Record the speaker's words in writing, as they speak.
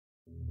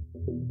The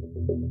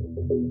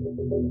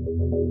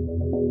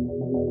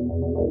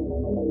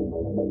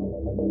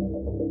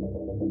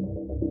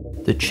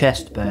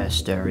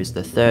ChestBurster is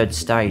the third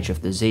stage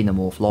of the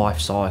Xenomorph life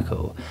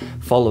cycle,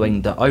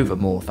 following the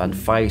Ovomorph and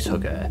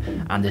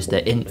FaceHugger, and is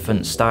the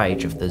infant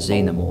stage of the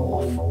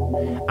Xenomorph.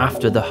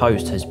 After the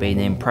host has been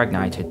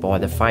impregnated by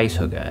the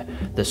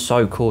FaceHugger, the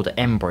so-called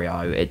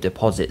embryo it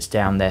deposits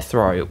down their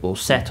throat will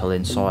settle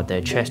inside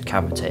their chest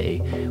cavity,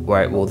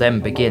 where it will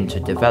then begin to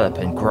develop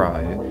and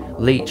grow,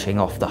 leeching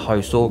off the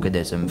host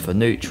organism for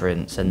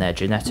nutrients and their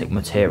genetic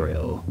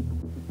material.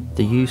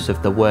 The use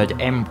of the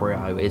word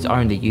embryo is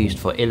only used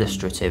for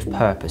illustrative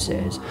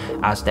purposes,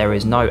 as there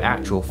is no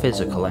actual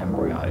physical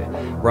embryo.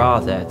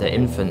 Rather, the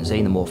infant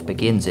xenomorph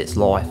begins its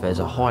life as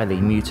a highly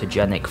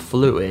mutagenic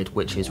fluid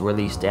which is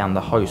released down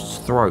the host's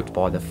throat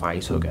by the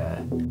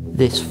facehugger.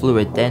 This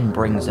fluid then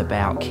brings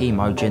about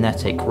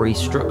chemogenetic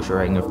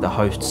restructuring of the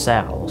host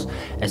cells,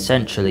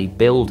 essentially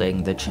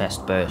building the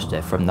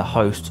ChestBurster from the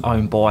host's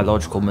own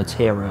biological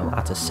material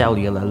at a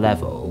cellular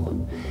level.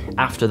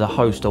 After the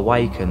host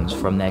awakens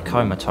from their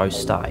comatose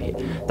state,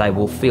 they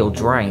will feel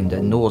drained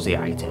and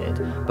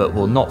nauseated, but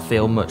will not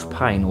feel much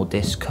pain or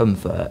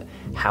discomfort.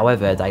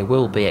 However, they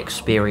will be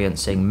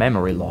experiencing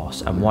memory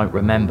loss and won't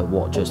remember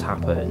what just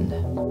happened.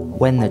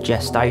 When the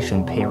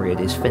gestation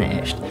period is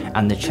finished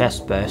and the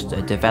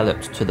ChestBurster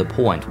developed to the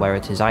point where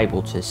it is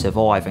able to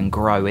survive and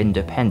grow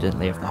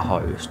independently of the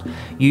host,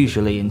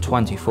 usually in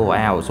 24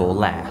 hours or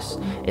less,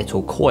 it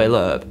will coil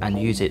up and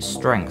use its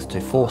strength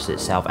to force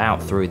itself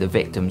out through the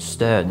victim's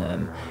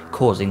sternum,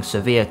 causing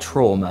severe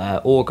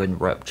trauma, organ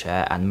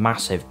rupture and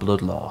massive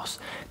blood loss.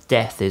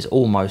 Death is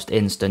almost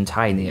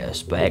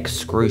instantaneous but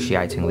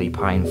excruciatingly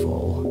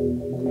painful.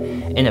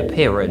 In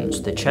appearance,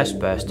 the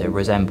ChestBurster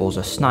resembles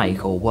a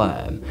snake or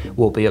worm,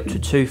 will be up to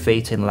 2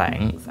 feet in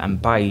length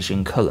and beige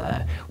in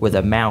colour, with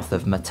a mouth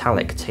of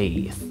metallic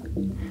teeth.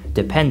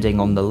 Depending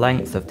on the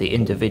length of the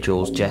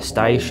individual's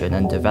gestation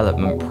and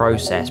development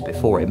process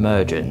before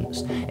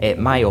emergence, it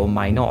may or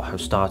may not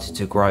have started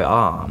to grow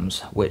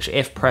arms, which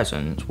if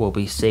present will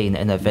be seen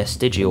in a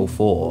vestigial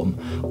form,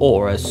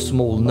 or as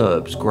small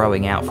nubs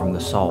growing out from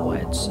the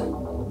sides.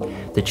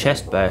 The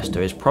ChestBurster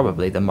is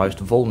probably the most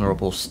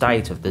vulnerable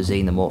state of the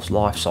xenomorph's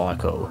life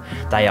cycle.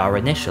 They are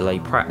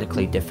initially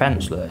practically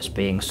defenceless,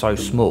 being so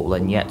small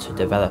and yet to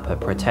develop a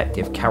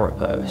protective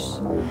carapace.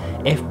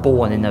 If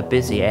born in a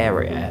busy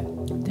area,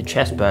 the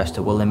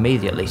ChestBurster will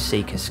immediately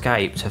seek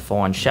escape to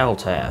find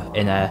shelter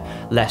in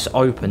a less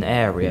open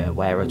area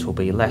where it will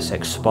be less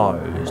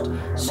exposed,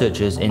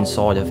 such as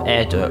inside of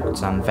air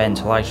ducts and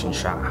ventilation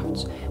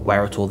shafts,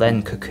 where it will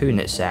then cocoon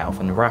itself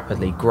and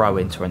rapidly grow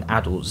into an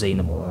adult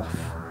xenomorph.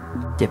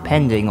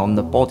 Depending on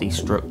the body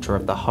structure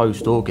of the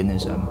host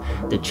organism,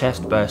 the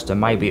ChestBurster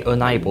may be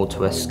unable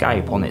to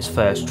escape on its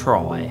first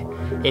try.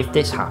 If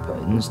this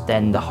happens,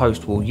 then the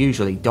host will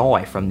usually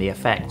die from the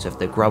effects of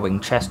the growing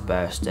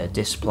ChestBurster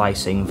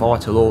displacing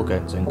vital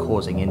organs and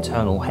causing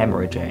internal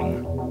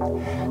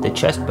hemorrhaging. The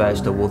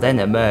ChestBurster will then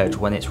emerge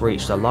when it's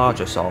reached a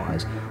larger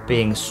size,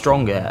 being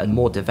stronger and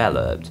more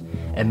developed,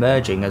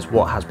 emerging as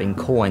what has been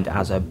coined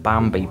as a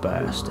Bambi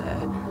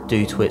burster,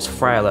 due to its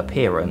frail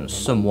appearance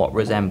somewhat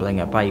resembling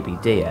a baby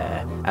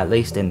deer, at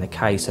least in the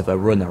case of a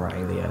runner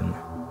alien.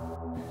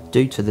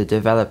 Due to the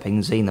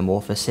developing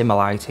xenomorph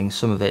assimilating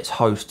some of its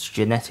host's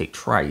genetic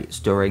traits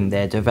during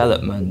their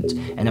development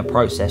in a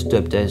process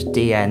dubbed as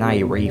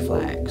DNA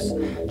reflex,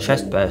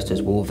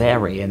 ChestBursters will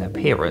vary in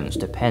appearance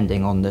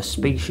depending on the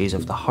species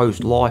of the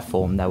host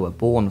lifeform they were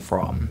born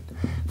from.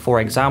 For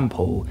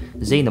example,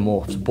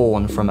 xenomorphs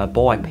born from a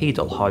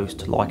bipedal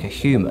host like a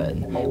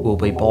human will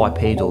be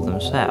bipedal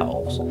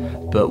themselves,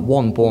 but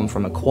one born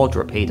from a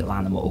quadrupedal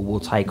animal will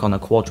take on a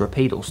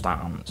quadrupedal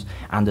stance,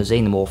 and a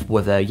xenomorph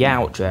with a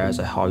yautja as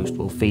a host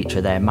will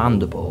feature their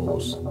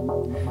mandibles.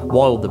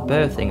 While the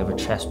birthing of a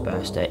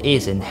ChestBurster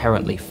is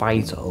inherently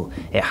fatal,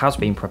 it has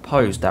been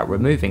proposed that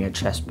removing a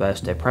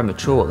ChestBurster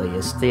prematurely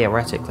is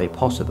theoretically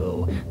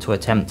possible to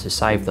attempt to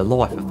save the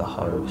life of the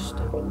host.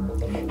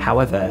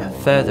 However,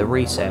 further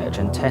research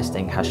and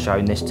testing has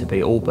shown this to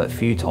be all but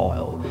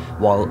futile.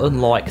 While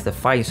unlike the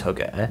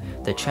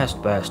facehugger, the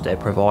ChestBurster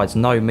provides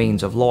no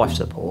means of life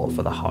support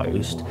for the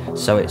host,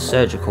 so its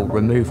surgical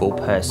removal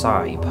per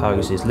se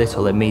poses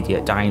little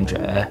immediate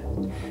danger.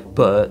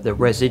 But the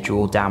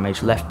residual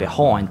damage left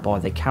behind by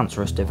the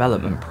cancerous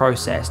development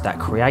process that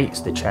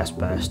creates the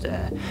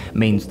ChestBurster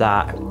means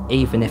that,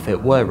 even if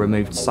it were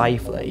removed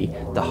safely,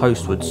 the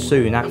host would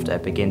soon after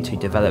begin to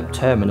develop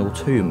terminal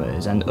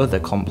tumours and other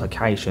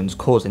complications,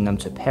 causing them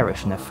to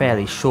perish in a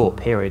fairly short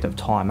period of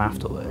time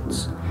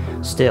afterwards.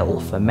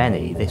 Still, for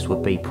many, this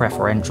would be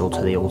preferential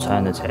to the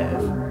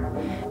alternative.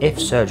 If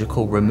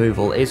surgical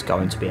removal is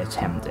going to be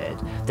attempted,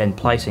 then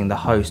placing the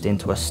host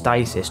into a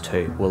stasis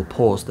tube will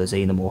pause the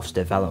xenomorph's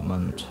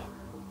development.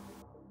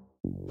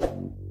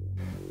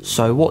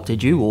 So what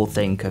did you all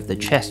think of the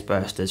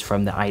chestbursters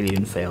from the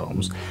Alien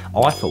films?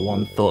 I for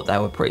one thought they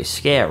were pretty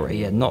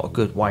scary and not a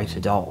good way to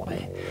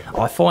die.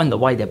 I find the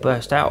way they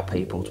burst out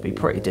people to be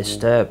pretty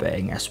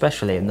disturbing,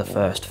 especially in the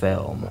first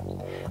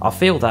film. I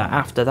feel that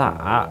after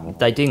that,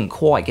 they didn't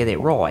quite get it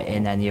right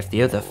in any of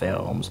the other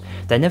films.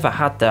 They never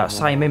had that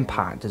same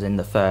impact as in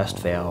the first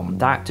film.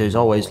 The actors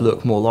always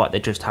look more like they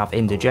just have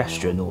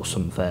indigestion or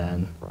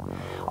something.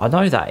 I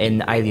know that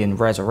in Alien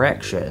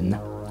Resurrection,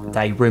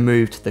 they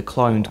removed the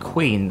cloned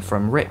Queen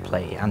from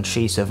Ripley and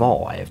she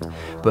survived,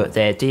 but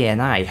their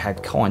DNA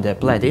had kinda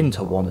bled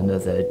into one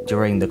another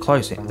during the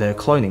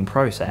cloning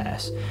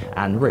process,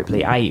 and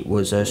Ripley 8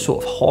 was a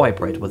sort of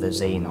hybrid with a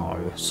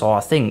Xeno, so I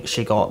think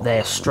she got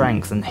their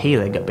strength and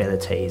healing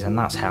abilities, and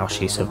that's how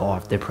she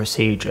survived the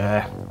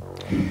procedure.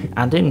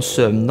 And in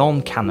some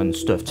non-canon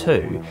stuff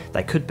too,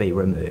 they could be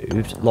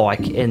removed,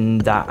 like in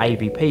that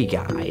AVP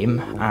game,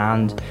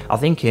 and I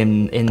think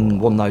in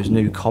one of those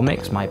new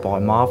comics made by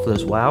Marvel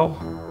as well.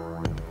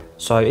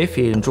 So if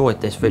you enjoyed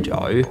this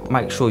video,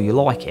 make sure you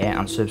like it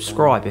and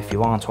subscribe if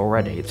you aren't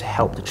already to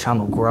help the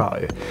channel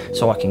grow,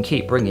 so I can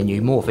keep bringing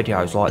you more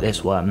videos like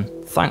this one.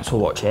 Thanks for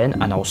watching,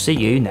 and I'll see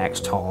you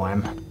next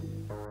time.